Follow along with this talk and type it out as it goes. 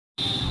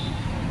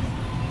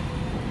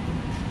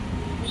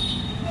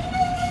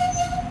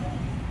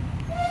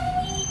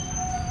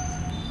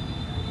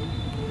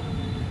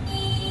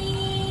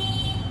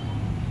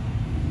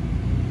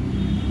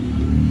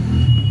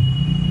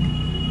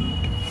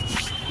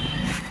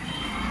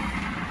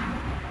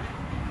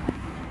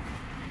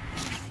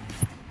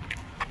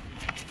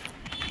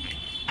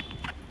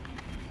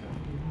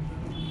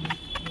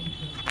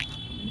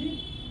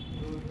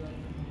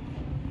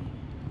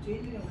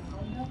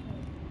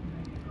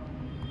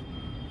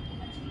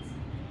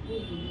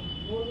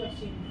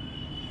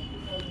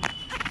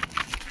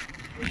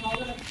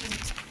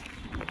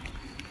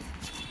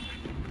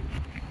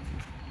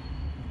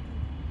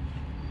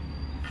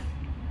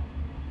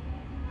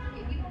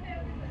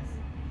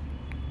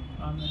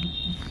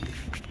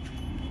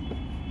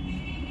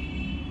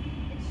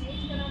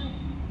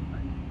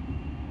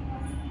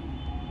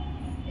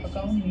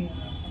Account नहीं है,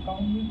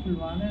 account भी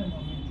खुलवाना है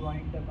मम्मी,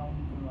 जॉइंट अकाउंट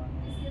खुलवाना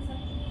है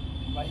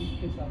वाइफ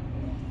के साथ।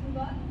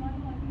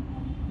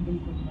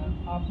 बिल्कुल मैम,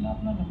 आप ना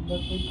अपना नंबर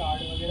कोई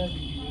कार्ड वगैरह दे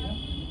दीजिएगा।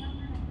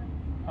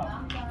 हाँ,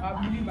 आप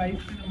मेरी वाइफ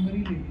का नंबर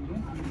ही ले लीजिए,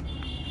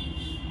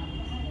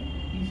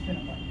 प्लीज पे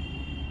नंबर।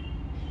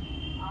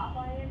 आप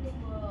आए तो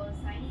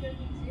साइन कर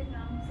दीजिए,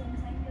 नाम से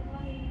साइन करवा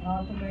देंगे। हाँ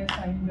तो मैं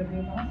साइन कर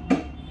देता हूँ,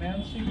 मैं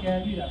उससे कह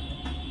भी रहा था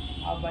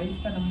आप वाइफ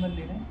का नंबर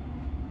ले लें।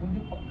 मुझे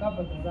पक्का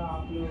पता था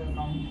आप लोग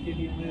अकाउंट के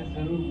लिए मुझे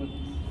ज़रूर बोलें,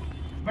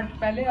 बट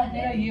पहले आप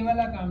मेरा ये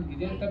वाला काम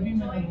कीजिए तभी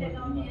मैं नंबर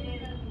दूँगा।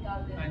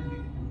 हाँ जी,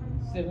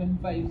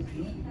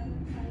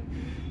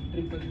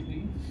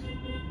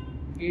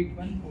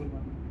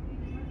 7503338141।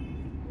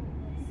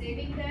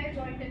 सेविंग है,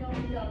 जॉइंट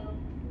अकाउंट डाल दो।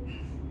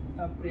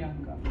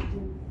 प्रियंका,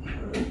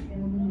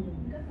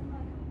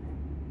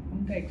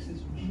 उनका एक्सेस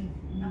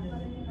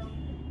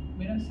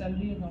मेरा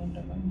सैलरी अकाउंट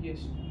है मैम।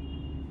 यस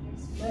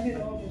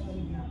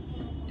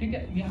ठीक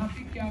है। यहाँ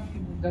पे क्या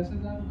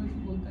 10,000 रुपये से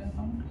बोलता है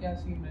अकाउंट, क्या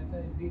सीन रहता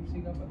है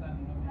HDFC का पता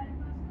नहीं हमें।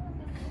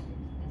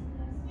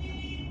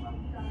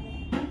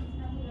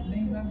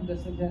 नहीं मैम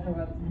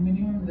 10,000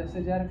 मिनिमम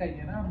 10,000 का ही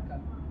है ना आपका।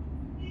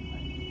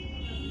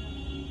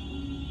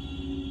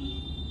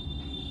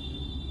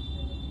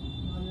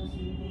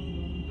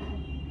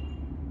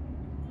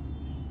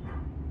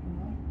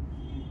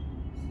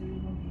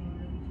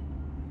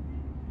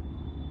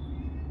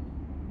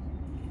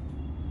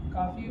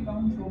 काफ़ी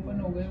अकाउंट्स ओपन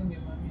हो गए होंगे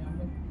मैम यहाँ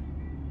पे।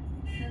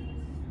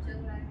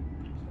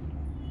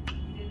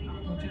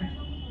 मुझे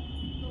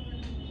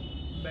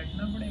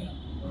बैठना पड़ेगा,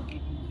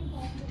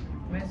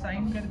 मैं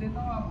साइन कर देता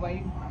हूँ। आप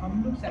वाइफ, हम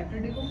लोग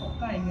सैटरडे को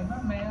पक्का आएंगे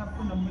ना, मैं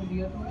आपको नंबर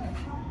दिया तो है।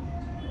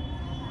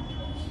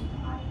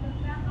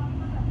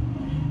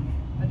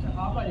 अच्छा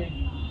आप आ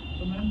जाएंगे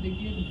तो मैम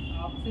देखिए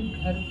आप फिर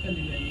घर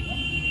चले जाइएगा।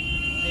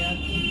 मैं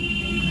आपको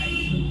मेरी नाइट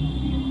शिफ्ट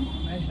होती है,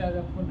 मैं शायद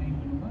आपको नहीं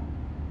मिलूँगा।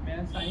 मैं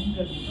साइन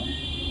कर देता हूँ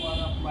और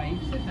आप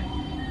वाइफ से साइन,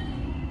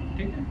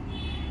 ठीक है।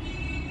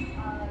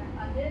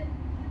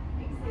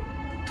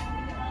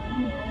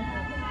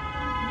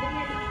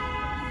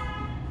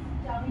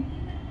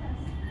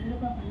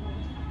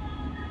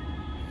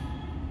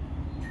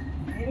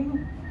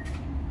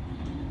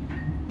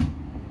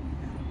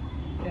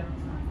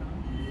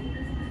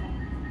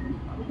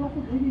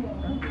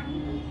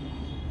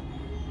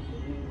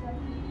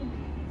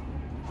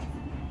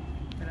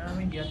 मेरा नाम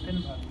है यतिन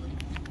भागवत,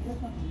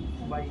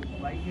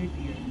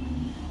 YYATN।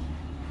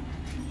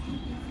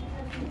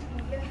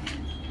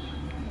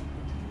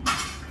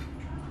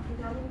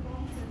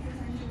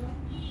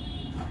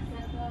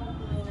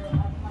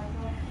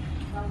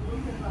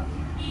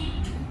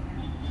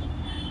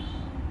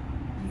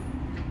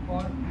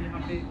 और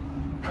यहाँ पे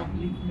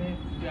पब्लिक में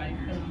ड्राइव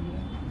कर रही है।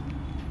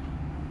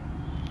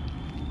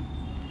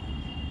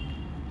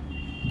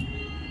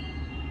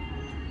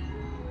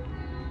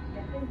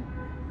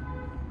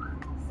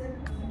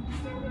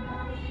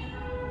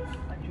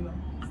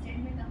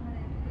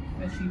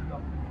 मैं सी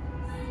ब्लॉक में,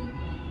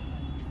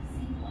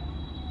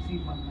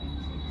 C196।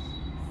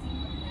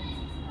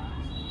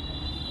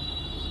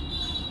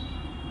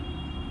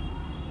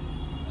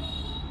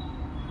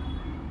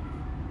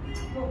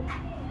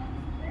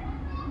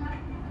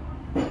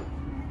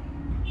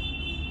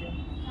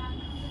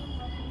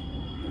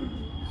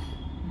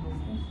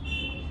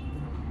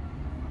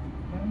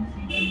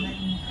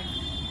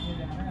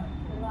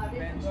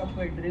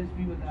 आपको एड्रेस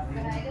भी बता दें,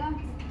 है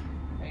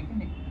कि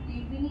नहीं?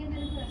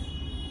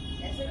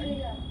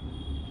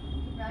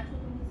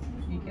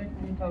 ठीक है,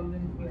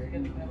 2000 रुपीज़ के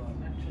अंदर।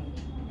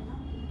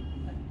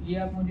 ये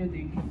आप मुझे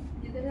देंगे।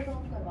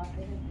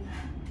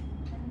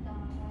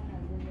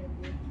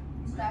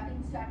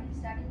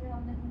 स्टार्टिंग में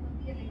हमने तुमको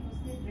दिए, लेकिन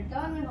उसके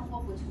रिटर्न में हमको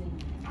कुछ नहीं।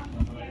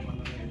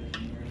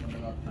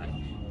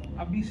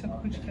 अभी सब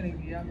कुछ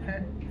करेंगे आप, है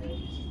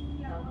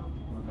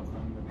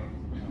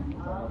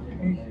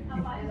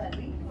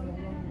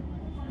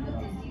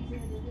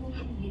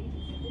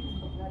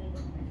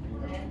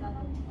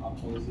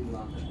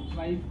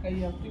वाइफ का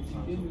ही आप लिख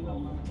लीजिए जो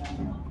नंबर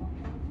बताया।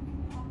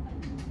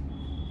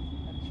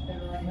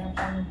 अच्छा मैं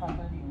फोन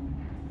उठाता नहीं हूँ।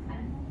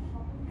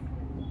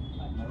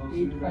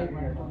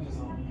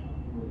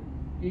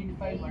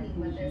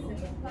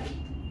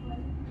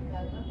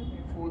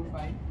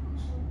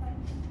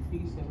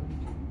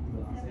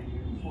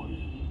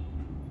 8512453744।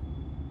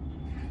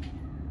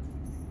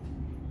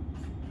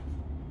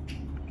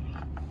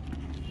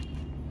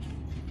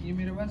 ये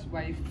मेरे पास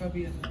वाइफ का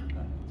भी है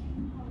सबका है।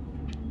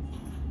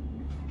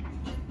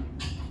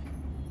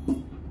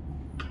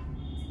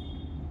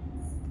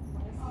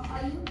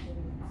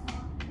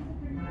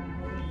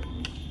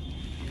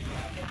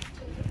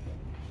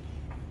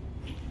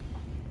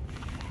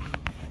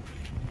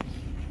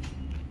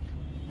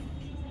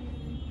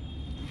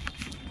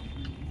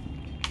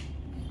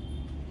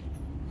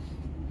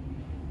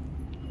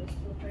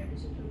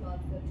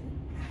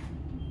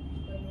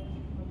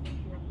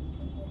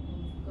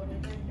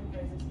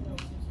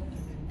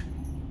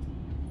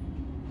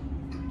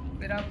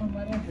 फिर आप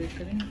हमारे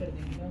रिकरिंग कर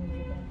देंगे ना,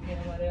 मुझे तो आपके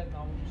हमारे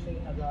अकाउंट से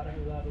हज़ार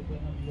रुपये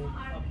हम लोग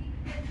अब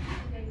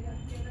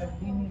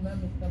FD नहीं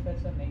मैम, इतना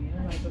पैसा नहीं है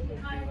हमारे पास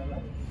FD वाला।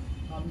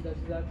 हम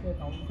 10,000 से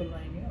अकाउंट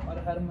खुलवाएंगे और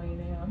हर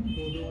महीने हम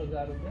 2-2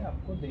 हज़ार रुपये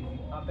आपको देंगे।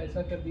 आप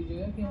ऐसा कर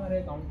दीजिएगा कि हमारे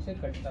अकाउंट से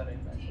कटता रहे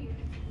पैसा।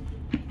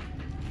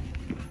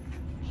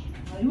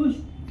 आयुष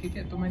ठीक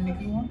है, तो मैं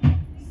निकलूँगा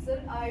सर।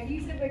 RD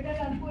से बेटर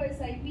आपको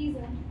SIPs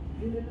है।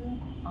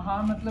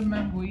 हाँ मतलब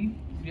मैम वही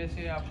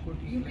जैसे आपको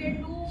ठीक You can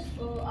do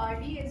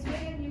RD as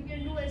well and you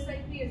can do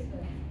SIP as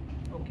well.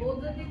 Okay. Both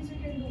the things you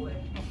can do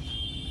it.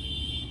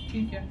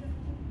 ठीक है।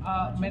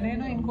 मैंने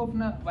ना इनको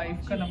अपना वाइफ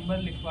का नंबर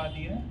लिखवा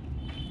दिया है,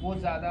 वो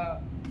ज़्यादा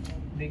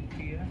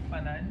देखती है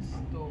फाइनेंस,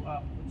 तो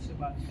आप उससे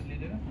बात कर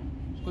लीजिएगा,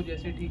 उसको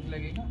जैसे ठीक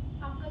लगेगा।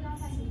 आपका नाम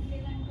है?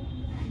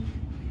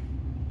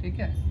 ठीक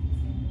है,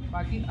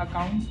 बाकी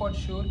अकाउंट फॉर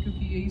श्योर,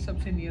 क्योंकि यही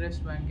सबसे नियरेस्ट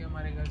बैंक है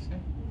हमारे घर से।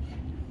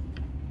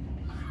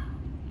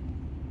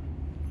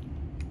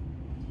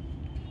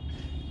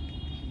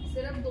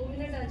 सर अब 2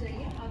 मिनट आ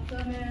जाइए, आपका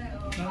मैं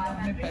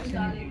अपने पैसे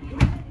डाल नहीं देती हूँ।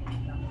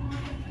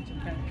 अच्छा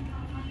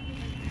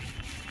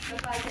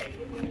तब आ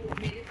जाइए,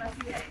 मेरे पास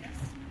ही आएगा।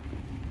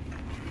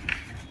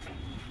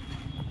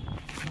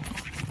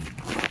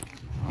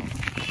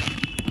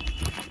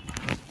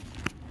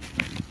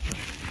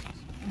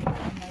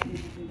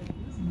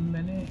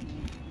 मैंने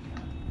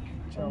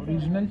अच्छा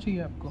ओरिजिनल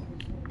चाहिए आपको?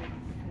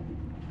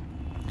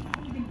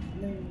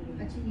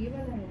 अच्छा ये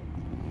वाला है,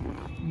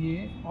 ये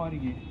और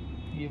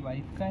ये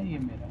वाइफ का है, ये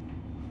मेरा।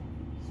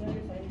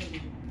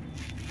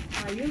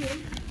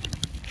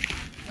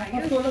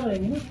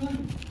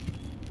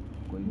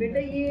 कोई बेटा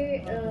ये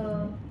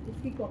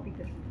इसकी कॉपी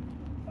कर,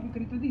 अभी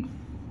करी तो दी।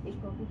 एक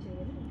कॉपी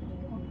चाहिए ना।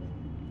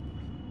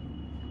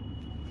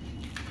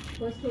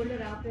 फर्स्ट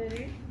होल्डर आप है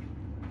रे?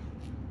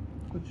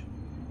 कुछ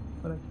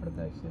फर्क पड़ता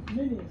है इससे?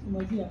 नहीं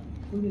मर्जी आप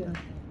कोई भी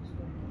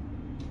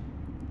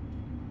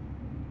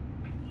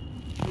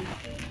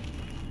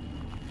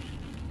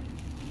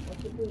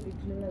तो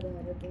ओरिजिनल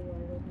आधार है, तो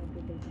वाला कॉपी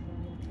देना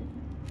है।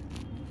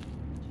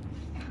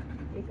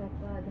 एक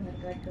आपका आधार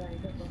कार्ड का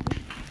आएगा कॉपी,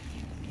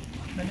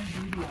 मैंने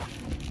दे दिया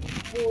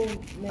वो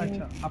मैंने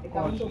अच्छा आपको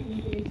अकाउंट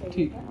ओपनिंग के लिए चाहिए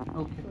ठीक था,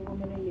 ओके। तो वो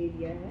मैंने ले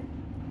लिया है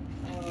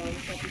और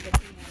कॉपी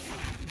करके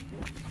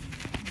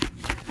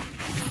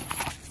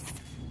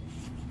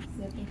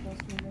सर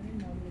फर्स्ट होल्डर है,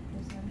 नाम लिखो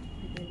sir,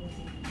 detail.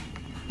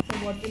 So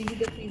what will be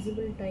the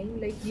feasible time?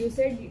 Like you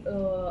said,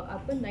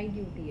 आपका नाइट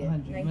ड्यूटी है। हाँ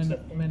जी,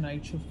 मैं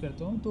नाइट शिफ्ट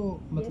करता हूँ, तो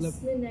मतलब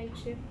नाइट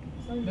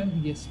शिफ्ट मैम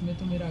यस में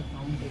तो मेरा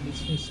अकाउंट है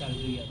जिसमें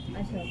सैलरी आती है।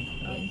 अच्छा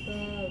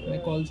आपका मैं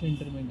कॉल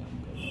सेंटर में काम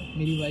कर रहा हूँ,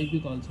 मेरी वाइफ भी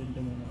कॉल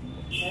सेंटर में काम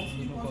करती है,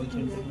 दोनों कॉल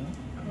सेंटर में।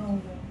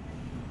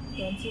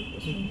 कौन सी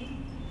पोजीशन है?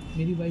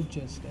 मेरी वाइफ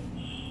जस्ट है,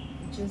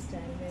 जस्ट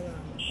टाइम में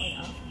और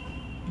आप?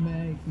 मैं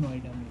एक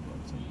नोएडा में कॉल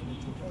सेंटर है,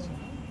 छोटा सा,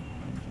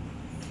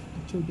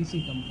 छोटी सी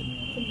कंपनी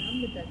है। तो नाम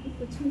बताती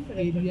कुछ नहीं, फर्क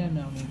एरिया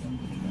नाम है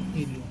कंपनी का,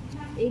 एरिया।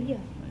 एरिया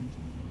हाँ जी,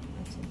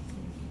 अच्छा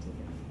ठीक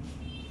है।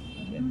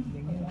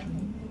 देंगे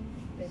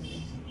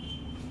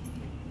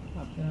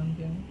आपका नाम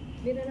क्या है?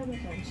 मेरा नाम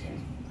आकांक्षा है।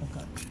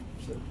 आकाश।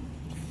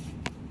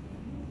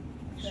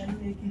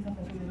 एक ही था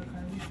फोटो ले रखा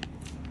है,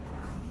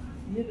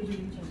 ये तो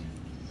नहीं चाहिए।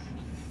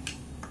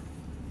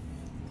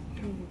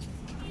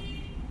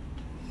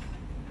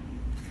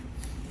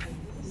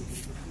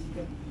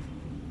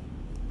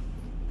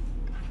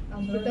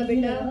 अंकिता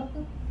बेटा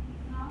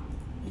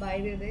बाय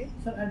दे दे।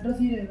 सर एड्रेस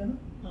ही रहेगा ना?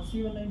 हाँ।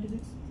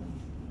 C196।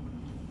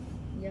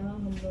 यहाँ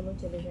हम दोनों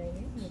चले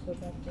जाएंगे, मेरे को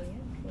बात चाहिए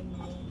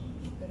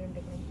करंट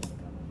अकाउंट से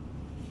निकालना,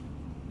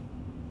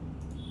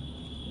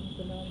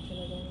 उनको नाम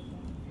चला जाएगा।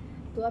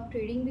 तो आप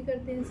ट्रेडिंग भी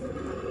करते हैं सर?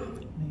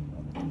 नहीं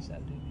मैम, इतनी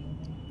सैलरी नहीं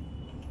होती।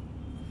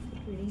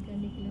 ट्रेडिंग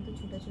करने के लिए तो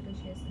छोटा छोटा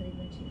शेयर्स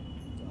खरीदना चाहिए।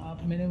 तो आप,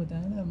 मैंने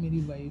बताया ना मेरी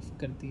वाइफ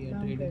करती है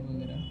नाम ट्रेडिंग करती है।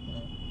 वगैरह।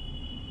 हाँ,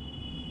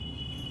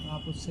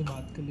 आप उससे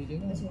बात कर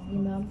लीजिएगा। अच्छा ये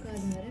मैम का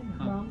आधार है।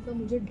 हाँ। मैम का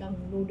मुझे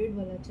डाउनलोडेड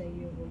वाला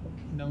चाहिए होगा।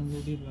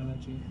 डाउनलोडेड वाला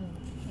चाहिए?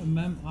 हाँ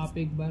मैम आप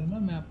एक बार ना,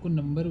 मैं आपको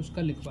नंबर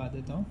उसका लिखवा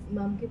देता हूँ।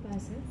 मैम के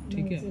पास है,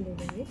 ठीक है। उनसे ले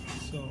लेंगे।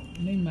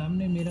 नहीं मैम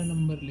ने मेरा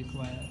नंबर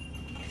लिखवाया है।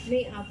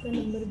 नहीं आपका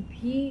नंबर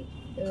भी,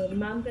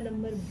 मैम का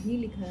नंबर भी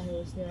लिखा है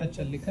उसने।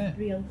 अच्छा लिखा है?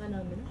 प्रियंका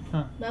नाम है ना?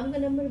 हाँ मैम का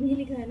नंबर भी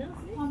लिखा है ना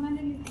आपने? हाँ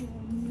मैंने लिखा है।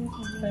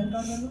 पैन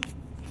कार्ड है ना?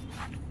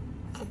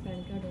 तो पैन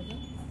कार्ड होगा।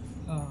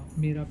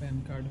 मेरा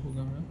पैन कार्ड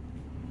होगा मैम।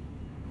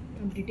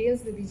 अब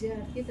डिटेल्स दे दीजिए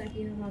आपकी,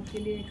 ताकि हम आपके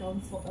लिए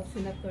अकाउंट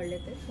फिलअप कर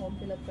लेते हैं, फॉर्म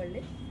फिलअप कर ले।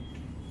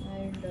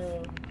 एंड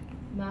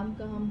मैम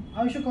का हम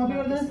आवश्यक कॉपी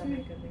कर दें?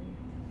 सबमिट कर देंगे।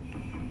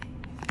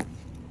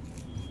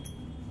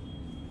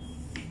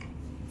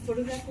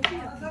 फोटोग्राफ होती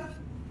है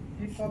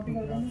आपकी? एक कॉपी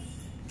कर दें।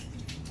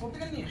 कॉपी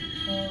करनी है?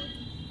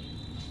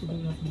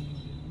 फोटोग्राफ नहीं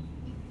होगी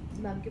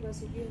मैम के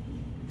पास होगी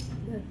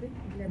घर पे?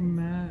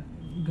 मैं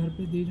घर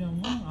पे दे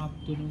जाऊँगा, आप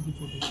दोनों की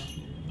फोटोग्राफ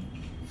ले लेना,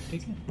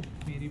 ठीक है?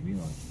 मेरी भी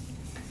और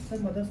सर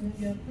मदर्स नेम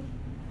क्या है आपका?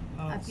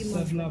 आपकी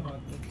माँ सरला का।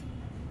 बात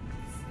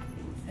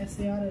है।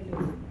 SARL।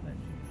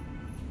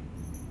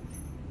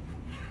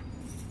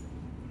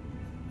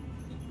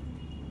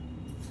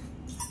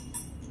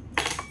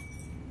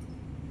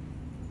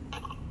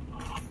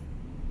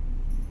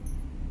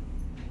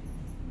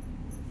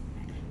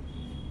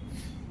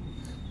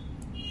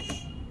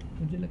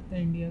 लगता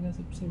है इंडिया का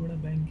सबसे बड़ा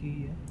बैंक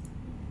यही है,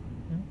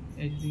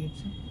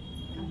 HDFC।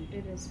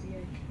 After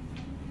SBI।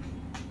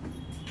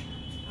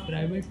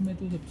 प्राइवेट में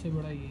तो सबसे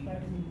बड़ा यही है।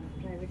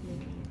 प्राइवेट में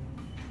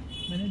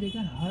मैंने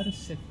देखा हर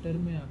सेक्टर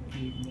में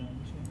आपकी एक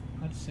ब्रांच है,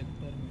 हर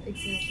सेक्टर में।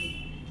 एग्जैक्टली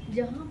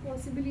जहाँ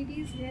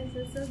पॉसिबिलिटीज़ हैं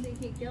सर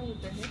देखिए क्या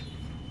होता है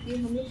कि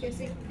हम लोग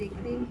कैसे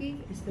देखते हैं कि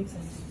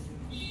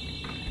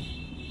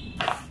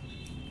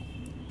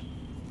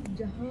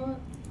जहाँ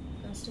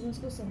कस्टमर्स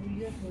को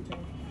सहूलियत हो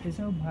जाए।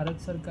 जैसे वो भारत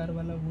सरकार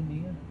वाला वो नहीं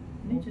है,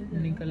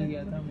 निकल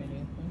गया था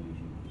मेरे।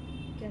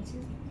 क्या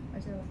चीज़?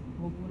 अच्छा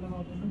वो बोला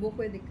वो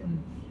कोई दिक्कत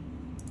नहीं।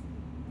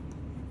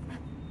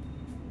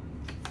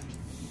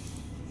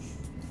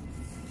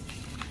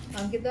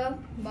 अंकिता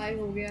बाय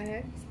हो गया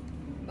है,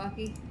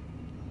 बाकी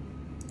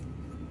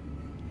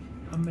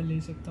अब मैं ले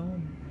सकता हूँ।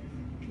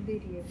 दे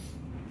रही है।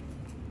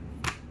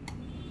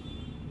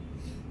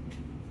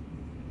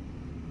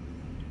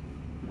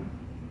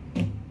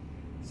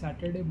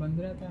 सैटरडे बंद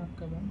रहता है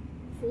आपका bank?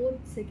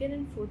 4th, 2nd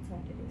and 4th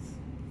Saturdays.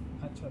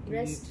 अच्छा, तो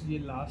Rest. ये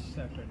last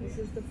Saturday. This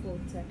is the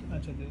 4th Saturday.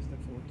 अच्छा, this is the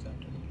 4th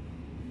Saturday.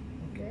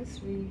 Rest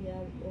we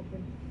are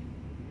open.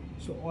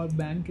 सो और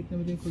बैंक कितने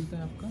बजे खुलता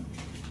है आपका?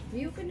 We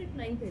open at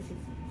 9:30.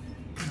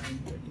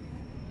 9:30।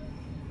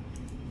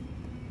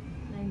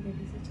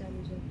 9:30 से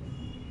चालू जाता है।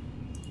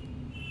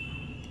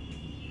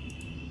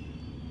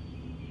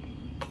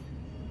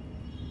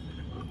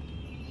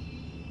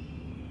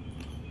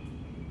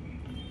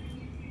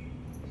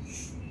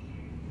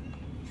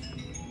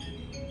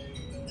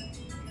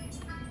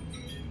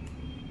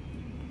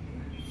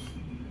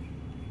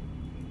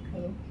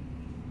 हेलो,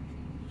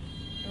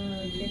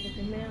 क्या कहते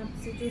हैं, मैं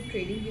आपसे जो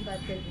ट्रेडिंग की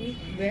बात करती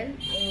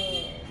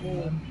वो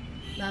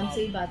मैम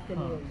से ही बात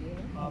करनी होगी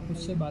ना। आप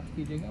उससे बात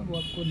कीजिएगा, वो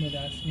आपको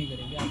निराश नहीं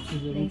करेंगे, आपसे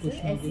जरूर नहीं कुछ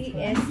सर, ना ऐसी कुछ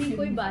ऐसी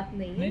कोई बात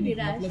नहीं है। नहीं,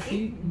 निराश मतलब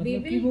की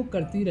कि वो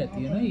करती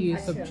रहती है ना ये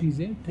सब अच्छा।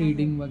 चीज़ें,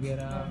 ट्रेडिंग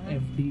वगैरह, हाँ।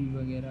 FD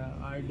वगैरह,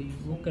 RD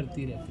वो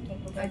करती रहती है।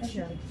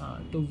 अच्छा हाँ,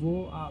 तो वो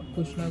आप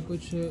कुछ ना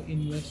कुछ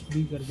इन्वेस्ट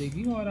भी कर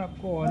देगी और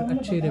आपको और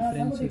अच्छे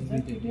रेफरेंसेस भी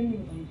देगी।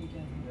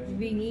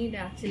 we need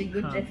actually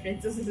good हाँ।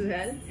 references as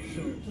well.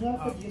 तो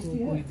आपको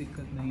कोई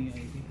दिक्कत नहीं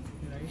आएगी,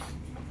 राइट?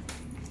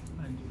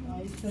 हाँ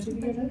जी।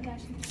 सर्टिफिकेट है,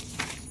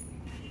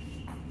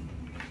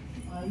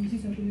 IEC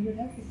सर्टिफिकेट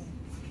है आपके पास?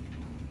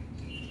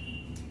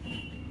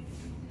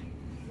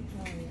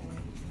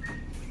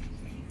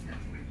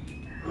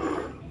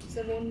 So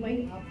won't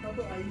mind. आपका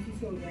तो IEC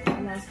से हो गया।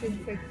 I'll ask you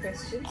quick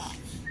questions.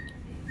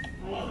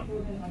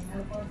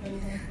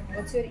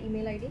 What's your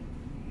email ID?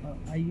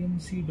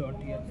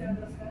 imc.yatin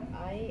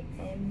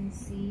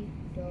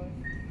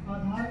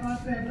Aadhaar card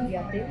पे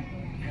address imc.yatin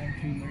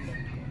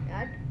 @gmail.com।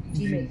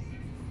 @gmail.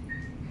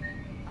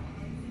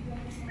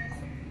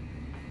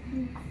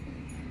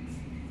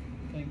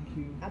 Thank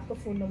you. आपका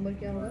फ़ोन नंबर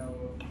क्या होगा?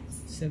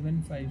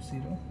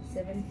 750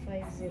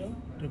 750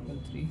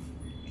 333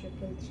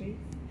 333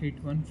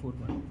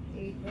 8141।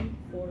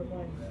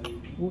 8141.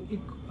 वो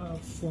एक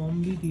फॉर्म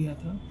भी दिया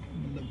था,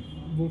 मतलब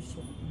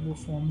वो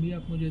फॉर्म भी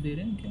आप मुझे दे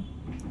रहे हैं क्या?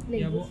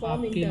 नहीं, या वो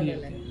फॉर्म आपके लिए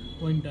इंटरनल है।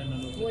 वो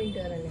इंटरनल होता वो है?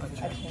 इंटरनल है।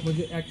 अच्छा, अच्छा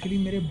मुझे एक्चुअली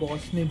मेरे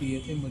बॉस ने दिए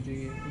थे मुझे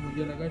ये, तो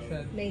मुझे लगा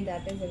शायद। नहीं,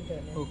 that is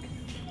internal. Okay.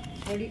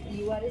 What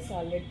you are a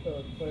salaried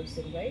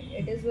person, right?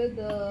 It is with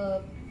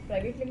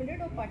private limited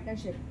or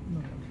partnership? No,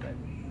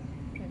 private.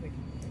 Private.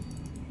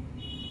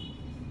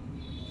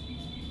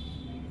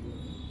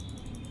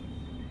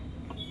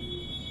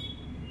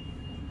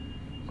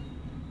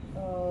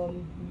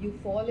 You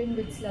fall in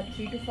with slab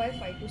 3 to 5,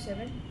 5 to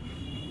 7.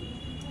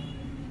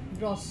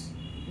 Gross,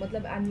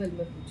 मतलब annual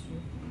में पूछ रही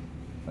हूँ।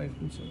 5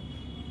 to 7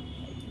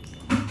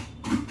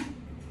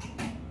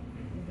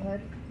 घर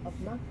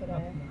अपना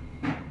कराया।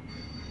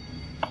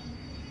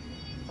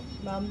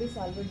 Ma'am भी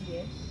salary ही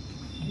है,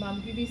 मैम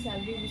की भी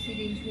सैलरी उसी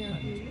रेंज में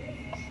आती है।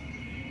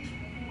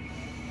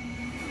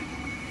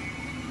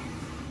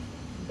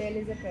 Dell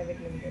is a private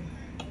limited.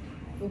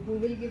 So who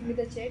will give me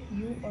the check,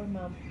 you or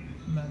ma'am?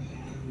 Ma'am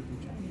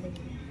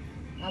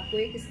आपको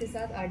एक इसके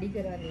साथ आरडी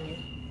करानी है।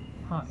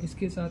 हाँ,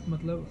 इसके साथ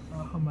मतलब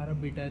हमारा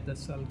बेटा है 10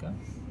 साल का,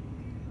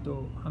 तो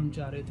हम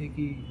चाह रहे थे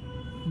कि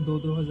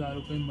 2-2 हज़ार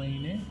रुपये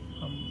महीने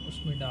हम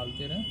उसमें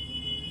डालते रहें,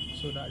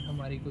 सो डैट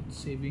हमारी कुछ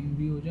सेविंग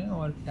भी हो जाए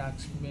और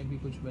टैक्स में भी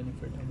कुछ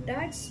बेनिफिट हमें।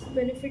 टैक्स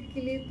बेनिफिट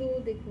के लिए तो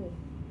देखो,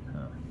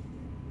 हाँ,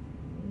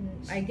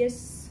 I guess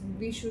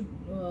we should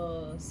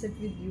sit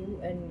with you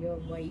and your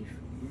wife.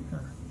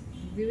 हाँ,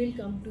 we will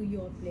come to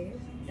your place.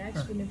 Tax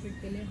हाँ. बेनिफिट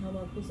के लिए हम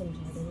आपको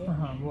समझा देंगे.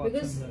 हाँ, वो आप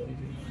Because समझा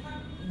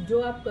दीजिए। जो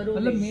आप करोगे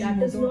मतलब main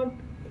that is motto- not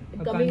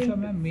Akanksha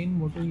coming. में मेन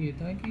मोटो ये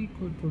था कि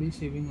थोड़ी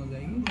सेविंग हो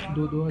जाएगी,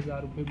 2-2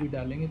 हज़ार रुपये भी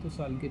डालेंगे तो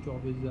साल के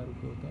 24,000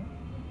 रुपये होता है,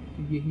 तो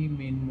यही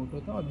मेन मोटो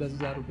था. और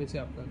 10,000 रुपये से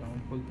आपका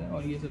अकाउंट खुलता है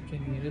और ये सबसे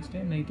नियरेस्ट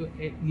है. नहीं तो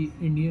ये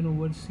इंडियन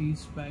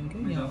ओवरसीज़ बैंक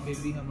है, यहाँ पे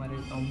भी हमारे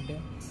अकाउंट है,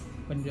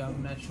 पंजाब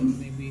नेशनल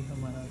में भी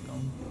हमारा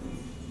अकाउंट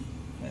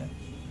है,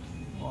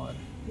 और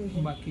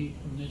बाकी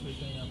हमने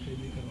सोचा यहाँ पे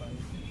भी करवा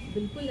देते.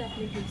 बिल्कुल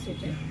आपने ठीक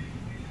सोचा.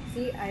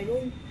 See I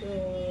don't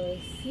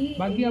see.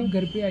 बाकी आप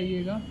घर पे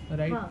आइएगा,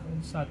 राइट?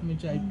 हाँ. साथ में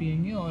चाय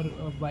पियेंगे और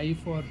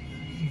वाइफ और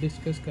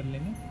डिस्कस कर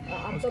लेंगे।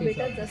 आपका उसके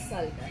बेटा हिसाब 10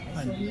 साल का है,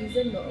 हाँ सो जी। He is a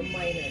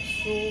minor,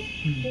 so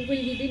who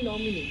will be the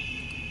nominee?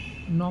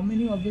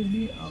 Nominee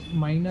obviously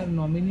minor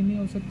nominee नहीं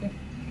हो सकते।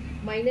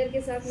 माइनर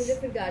के साथ मुझे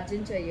फिर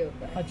गार्जियन चाहिए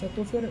होता है। अच्छा,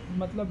 तो फिर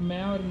मतलब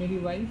मैं और मेरी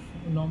वाइफ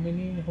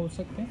नॉमिनी हो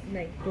सकते हैं?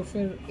 नहीं, तो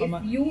फिर if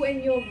you and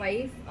your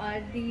wife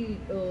are the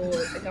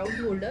account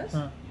holders,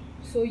 हाँ,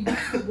 so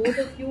both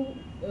of you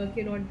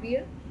cannot be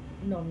a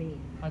nominee.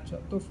 अच्छा,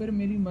 तो फिर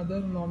मेरी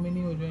मदर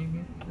नॉमिनी हो जाएंगी,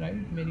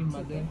 राइट? मेरी ठीक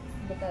मदर, है,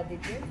 बता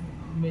दीजिए।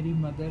 मेरी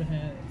मदर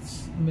हैं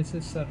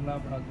मिसेस सरला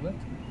भागवत।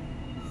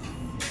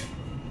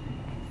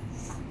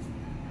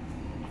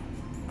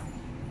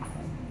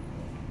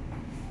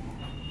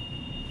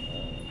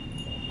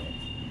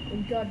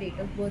 उनका डेट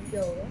ऑफ बर्थ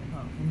क्या होगा?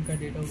 हाँ, उनका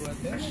डेट ऑफ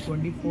बर्थ है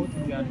 24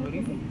 जनवरी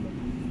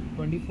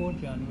 24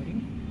 जनवरी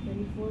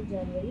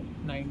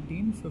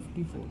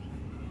 1954।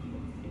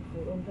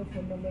 54। उनका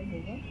फ़ोन नंबर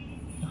होगा?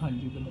 हाँ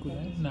जी, बिल्कुल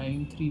है।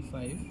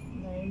 935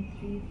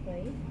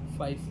 935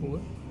 54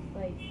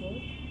 54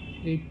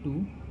 82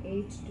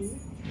 82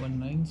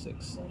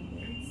 196।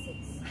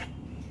 196।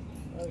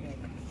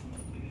 ऑलराइट,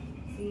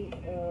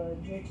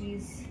 जो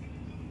चीज़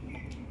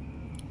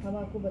हम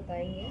आपको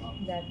बताएंगे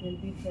that will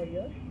be for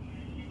your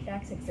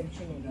tax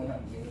exemption होगा।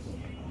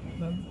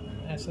 मैम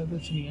ऐसा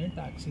कुछ नहीं है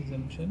टैक्स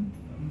एग्जम्पशन,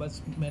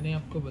 बस मैंने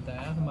आपको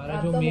बताया हमारा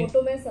आपका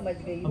मोटो मैं समझ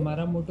गई हूँ।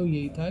 हमारा मोटो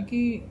यही था कि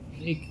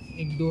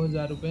एक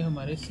 2,000 रुपये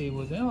हमारे सेव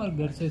हो जाएं और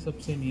घर से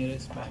सबसे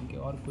नियरेस्ट बैंक है,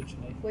 और कुछ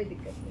नहीं। कोई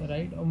दिक्कत नहीं।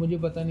 राइट, और मुझे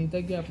पता नहीं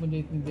था कि आप मुझे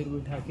इतनी देर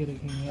बिठा के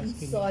रखेंगे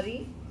इसके लिए। सॉरी,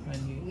 हाँ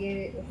जी। ये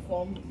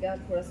फॉर्म का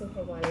थोड़ा सा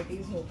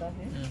फॉर्मेलिटीज़ होता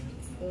है,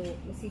 तो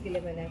उसी के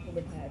लिए मैंने आपको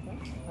बिठाया था,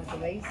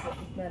 अदरवाइज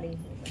इतना नहीं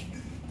होता है।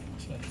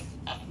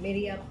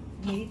 चलिए,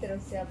 मेरी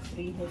तरफ से आप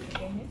फ्री हो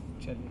चुके हैं।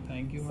 चलिए,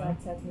 थैंक यू मैम। साथ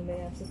साथ में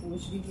मैंने आपसे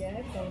पूछ भी किया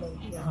है कौन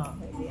होती है। हाँ,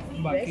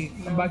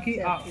 बाकी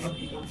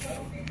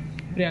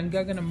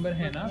प्रियंका का नंबर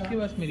है ना आपके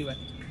पास, मेरी बात,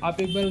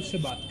 आप एक बार उससे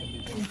बात कर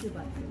लीजिए। उनसे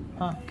बात करें।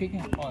 हाँ, ठीक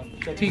है, और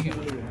ठीक है,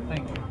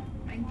 थैंक यू।